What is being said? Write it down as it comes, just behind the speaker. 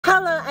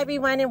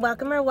everyone, and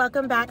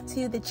welcome back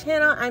to the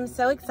channel. I'm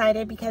so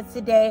excited because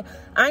today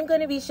I'm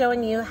going to be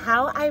showing you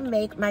how I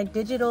make my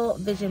digital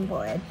vision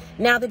board.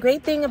 Now, the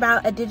great thing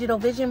about a digital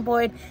vision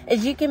board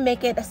is you can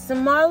make it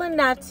small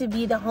enough to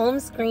be the home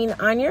screen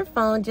on your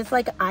phone, just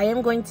like I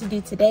am going to do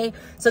today,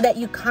 so that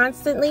you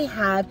constantly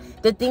have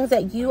the things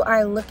that you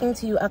are looking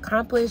to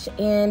accomplish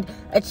and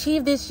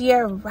achieve this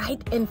year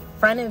right in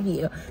front of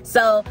you.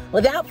 So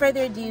without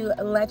further ado,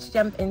 let's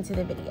jump into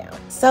the video.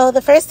 So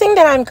the first thing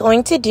that I'm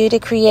going to do to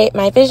create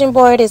my vision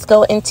board is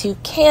go into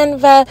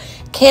Canva.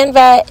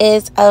 Canva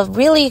is a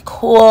really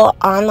cool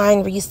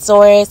online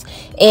resource,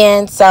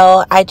 and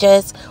so I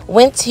just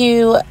went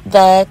to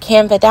the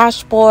Canva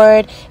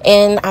dashboard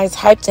and I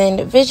typed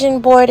in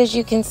vision board, as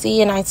you can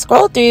see, and I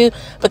scrolled through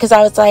because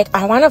I was like,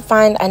 I want to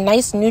find a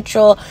nice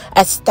neutral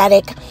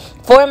aesthetic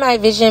for my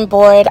vision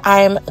board.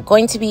 I'm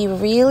going to be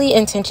really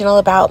intentional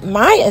about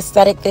my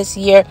aesthetic this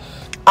year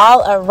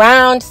all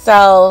around.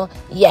 So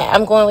yeah,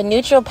 I'm going with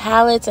neutral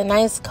palettes, a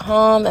nice,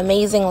 calm,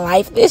 amazing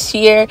life this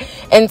year.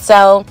 And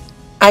so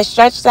I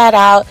stretch that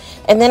out,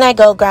 and then I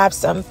go grab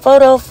some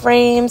photo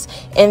frames,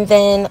 and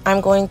then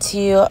I'm going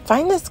to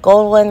find this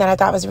gold one that I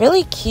thought was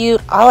really cute.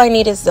 All I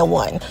need is the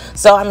one.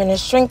 So I'm going to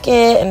shrink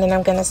it, and then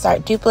I'm going to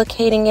start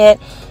duplicating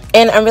it.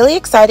 And I'm really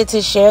excited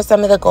to share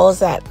some of the goals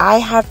that I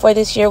have for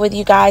this year with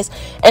you guys.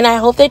 And I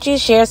hope that you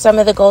share some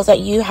of the goals that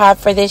you have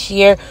for this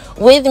year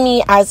with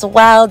me as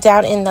well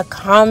down in the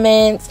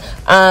comments.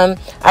 I'm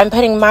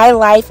putting my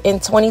life in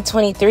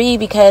 2023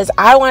 because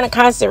I want a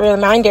constant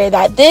reminder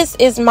that this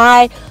is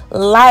my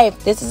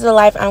life. This is the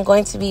life I'm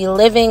going to be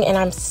living, and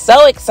I'm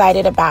so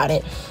excited about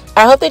it.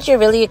 I hope that you're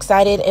really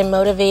excited and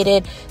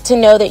motivated to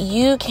know that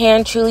you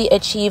can truly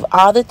achieve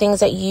all the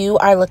things that you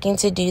are looking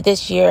to do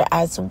this year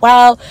as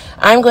well.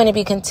 I'm going to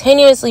be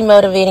continuously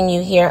motivating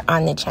you here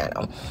on the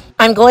channel.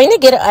 I'm going to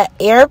get an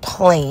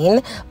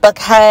airplane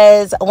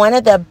because one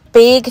of the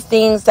big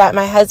things that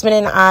my husband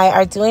and I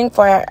are doing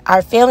for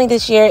our family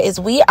this year is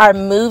we are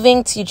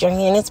moving to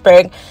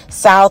Johannesburg,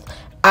 South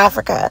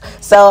Africa.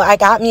 So I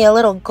got me a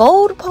little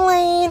gold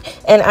plane,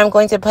 and I'm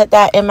going to put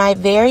that in my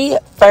very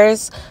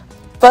first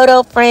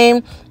photo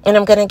frame, and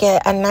I'm going to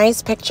get a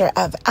nice picture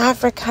of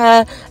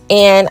Africa,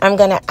 and I'm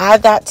going to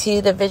add that to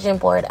the vision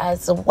board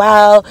as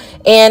well.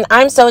 And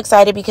I'm so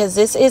excited because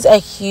this is a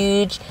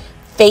huge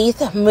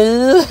faith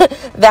move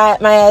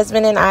that my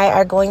husband and I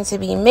are going to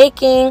be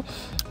making.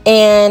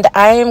 And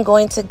I am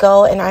going to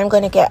go and I'm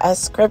going to get a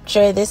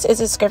scripture. This is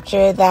a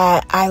scripture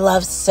that I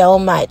love so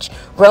much.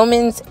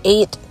 Romans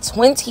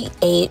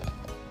 8:28.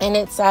 And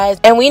it says,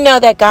 and we know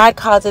that God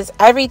causes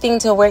everything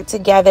to work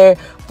together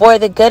for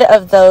the good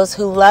of those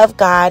who love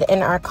God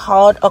and are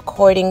called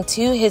according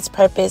to his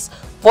purpose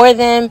for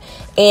them.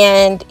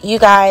 And you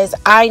guys,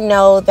 I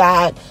know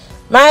that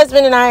my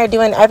husband and I are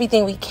doing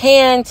everything we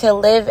can to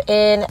live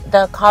in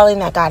the calling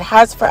that God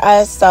has for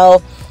us.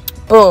 So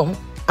boom,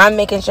 I'm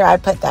making sure I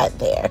put that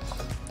there.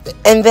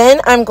 And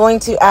then I'm going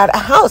to add a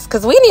house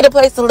because we need a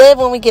place to live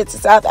when we get to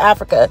South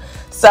Africa.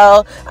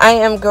 So I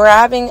am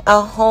grabbing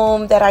a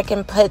home that I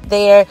can put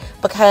there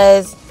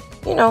because,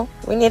 you know,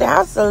 we need a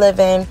house to live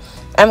in.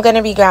 I'm going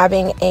to be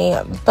grabbing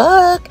a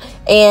book,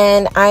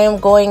 and I am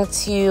going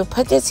to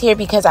put this here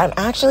because I'm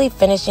actually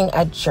finishing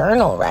a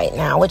journal right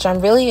now, which I'm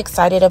really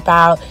excited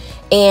about.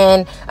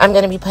 And I'm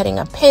going to be putting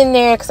a pin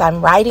there because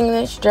I'm writing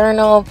this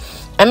journal.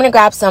 I'm going to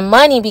grab some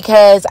money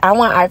because I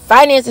want our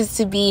finances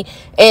to be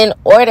in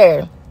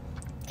order.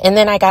 And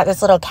then I got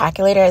this little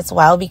calculator as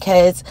well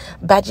because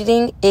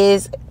budgeting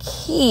is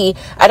key.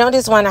 I don't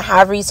just want to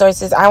have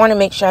resources. I want to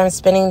make sure I'm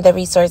spending the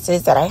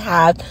resources that I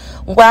have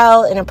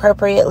well and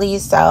appropriately.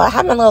 So I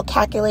have my little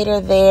calculator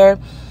there.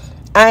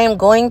 I am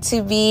going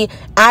to be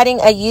adding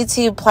a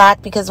YouTube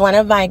plaque because one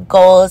of my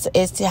goals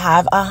is to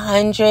have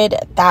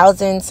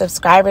 100,000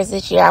 subscribers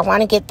this year. I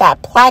want to get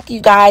that plaque,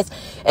 you guys.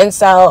 And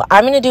so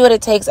I'm going to do what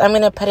it takes. I'm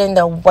going to put in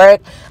the work.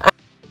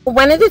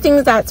 One of the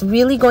things that's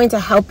really going to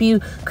help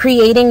you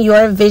creating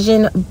your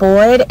vision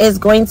board is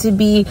going to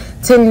be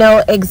to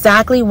know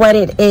exactly what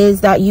it is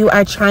that you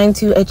are trying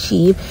to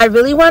achieve. I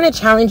really want to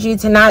challenge you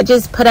to not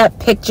just put up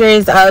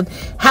pictures of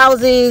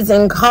houses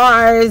and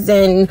cars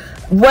and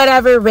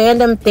whatever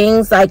random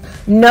things. Like,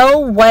 know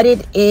what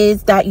it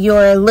is that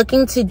you're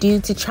looking to do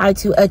to try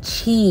to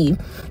achieve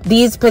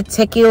these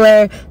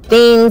particular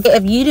things.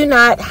 If you do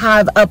not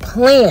have a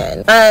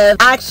plan of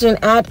action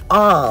at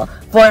all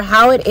for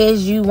how it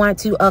is you want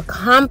to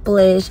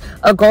accomplish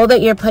a goal that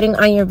you're putting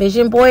on your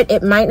vision board,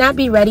 it might not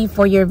be ready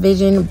for your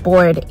vision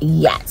board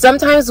yet.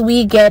 Sometimes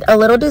we get a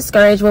little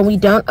discouraged when we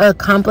don't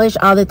accomplish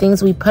all the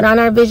things we put on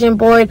our vision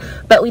board,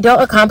 but we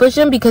don't accomplish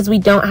them because we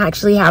don't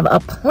actually have a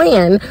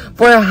plan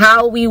for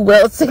how we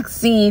will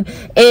succeed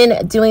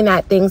in doing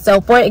that thing.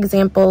 So for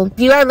example, if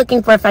you are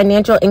looking for a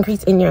financial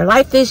increase in your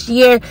life this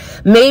year,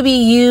 maybe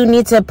you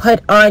need to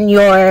put on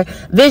your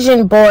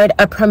vision board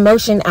a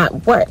promotion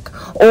at work,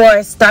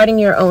 or starting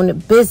your own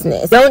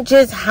business. Don't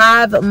just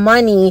have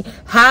money,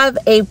 have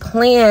a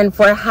plan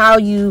for how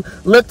you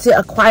look to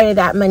acquire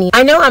that money.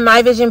 I know on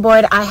my vision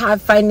board, I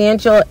have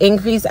financial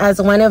increase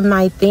as one of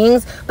my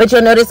things, but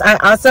you'll notice I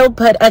also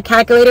put a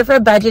calculator for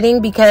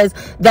budgeting because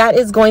that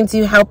is going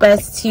to help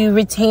us to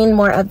retain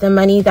more of the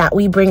money that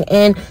we bring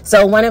in.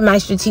 So one of my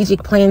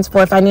strategic plans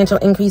for financial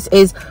increase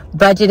is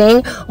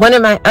budgeting. One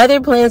of my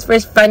other plans for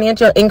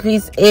financial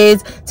increase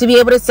is to be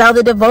able to sell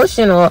the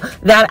devotional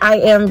that I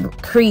am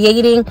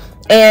creating.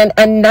 And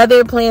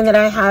another plan that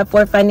I have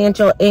for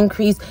financial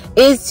increase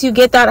is to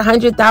get that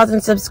 100,000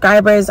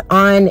 subscribers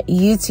on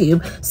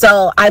YouTube.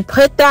 So I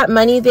put that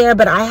money there,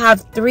 but I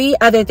have 3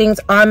 other things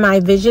on my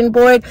vision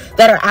board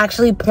that are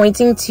actually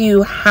pointing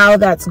to how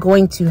that's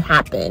going to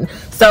happen.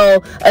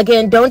 So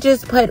again, don't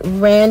just put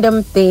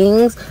random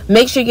things.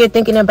 Make sure you're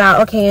thinking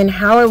about, okay, and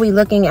how are we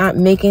looking at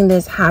making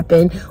this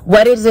happen?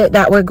 What is it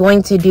that we're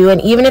going to do?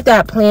 And even if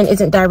that plan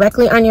isn't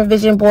directly on your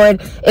vision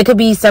board, it could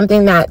be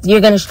something that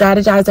you're going to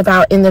strategize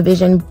about in the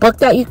vision book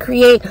that you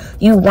create.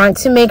 You want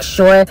to make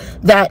sure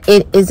that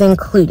it is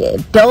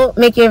included. Don't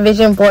make your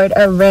vision board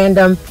a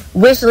random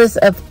wish list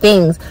of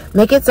things.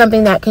 Make it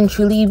something that can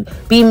truly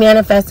be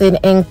manifested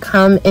and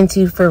come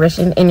into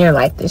fruition in your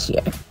life this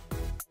year.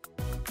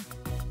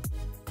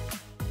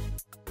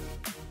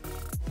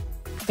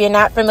 If you're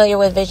not familiar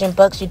with vision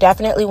books, you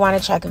definitely want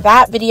to check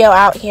that video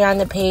out here on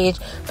the page,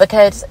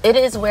 because it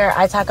is where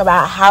I talk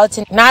about how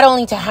to not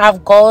only to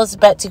have goals,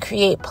 but to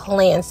create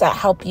plans that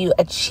help you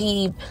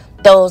achieve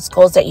those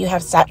goals that you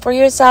have set for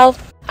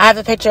yourself. I have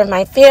a picture of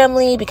my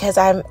family because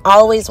I'm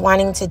always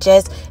wanting to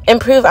just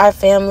improve our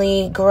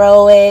family,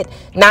 grow it,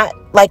 not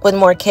like with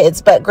more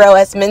kids, but grow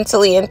us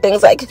mentally and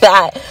things like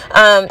that.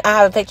 I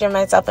have a picture of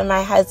myself and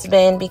my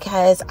husband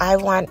because I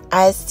want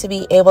us to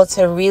be able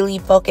to really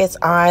focus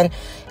on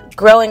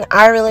growing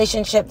our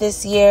relationship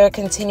this year,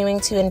 continuing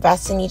to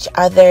invest in each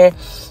other.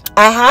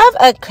 I have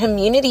a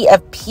community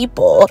of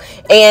people,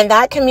 and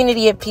that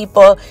community of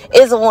people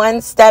is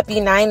One Step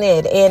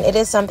United, and it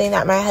is something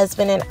that my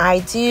husband and I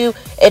do.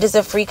 It is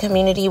a free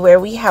community where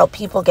we help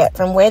people get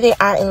from where they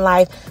are in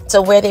life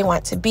to where they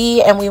want to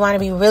be, and we want to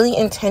be really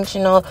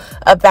intentional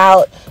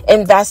about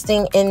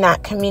investing in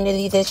that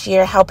community this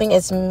year, helping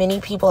as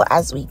many people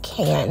as we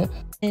can.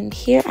 And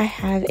here I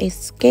have a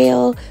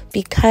scale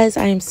because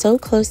I am so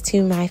close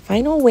to my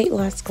final weight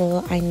loss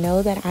goal. I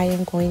know that I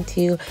am going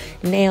to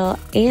nail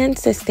and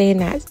sustain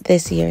that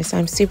this year. So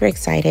I'm super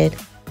excited.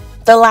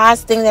 The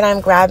last thing that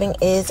I'm grabbing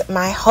is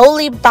my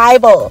Holy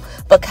Bible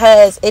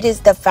because it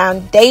is the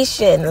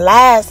foundation,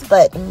 last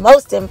but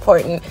most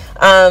important.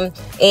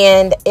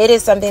 And it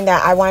is something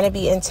that I want to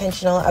be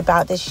intentional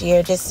about this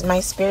year, just my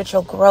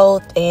spiritual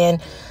growth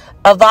and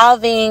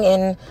evolving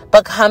and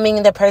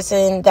becoming the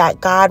person that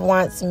God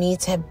wants me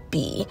to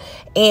be.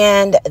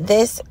 And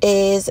this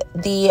is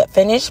the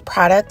finished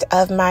product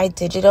of my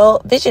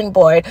digital vision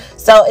board.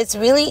 So it's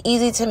really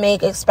easy to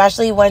make,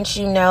 especially once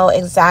you know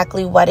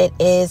exactly what it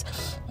is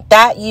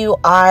that you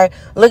are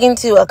looking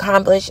to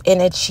accomplish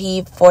and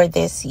achieve for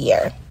this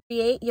year.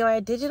 Create your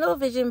digital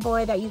vision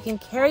board that you can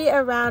carry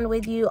around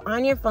with you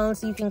on your phone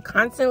so you can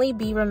constantly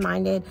be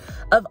reminded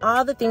of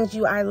all the things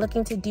you are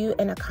looking to do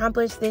and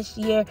accomplish this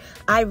year.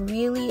 I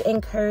really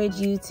encourage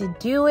you to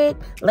do it.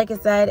 Like I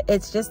said,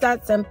 it's just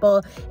that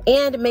simple.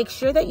 And make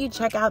sure that you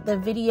check out the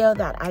video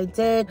that I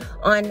did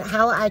on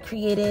how I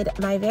created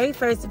my very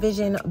first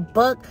vision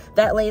book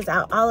that lays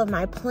out all of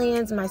my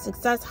plans, my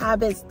success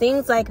habits,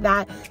 things like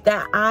that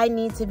I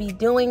need to be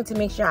doing to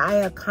make sure I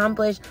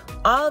accomplish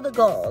all the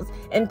goals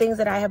and things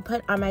that I have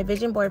put on my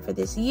vision board for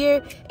this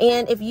year.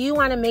 And if you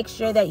want to make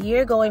sure that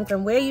you're going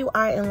from where you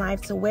are in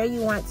life to where you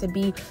want to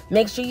be,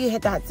 make sure you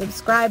hit that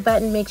subscribe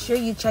button. Make sure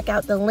you check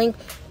out the link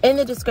in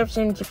the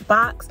description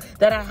box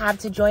that I have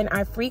to join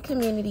our free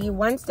community,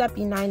 One Step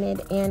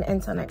United. And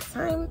until next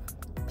time,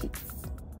 peace.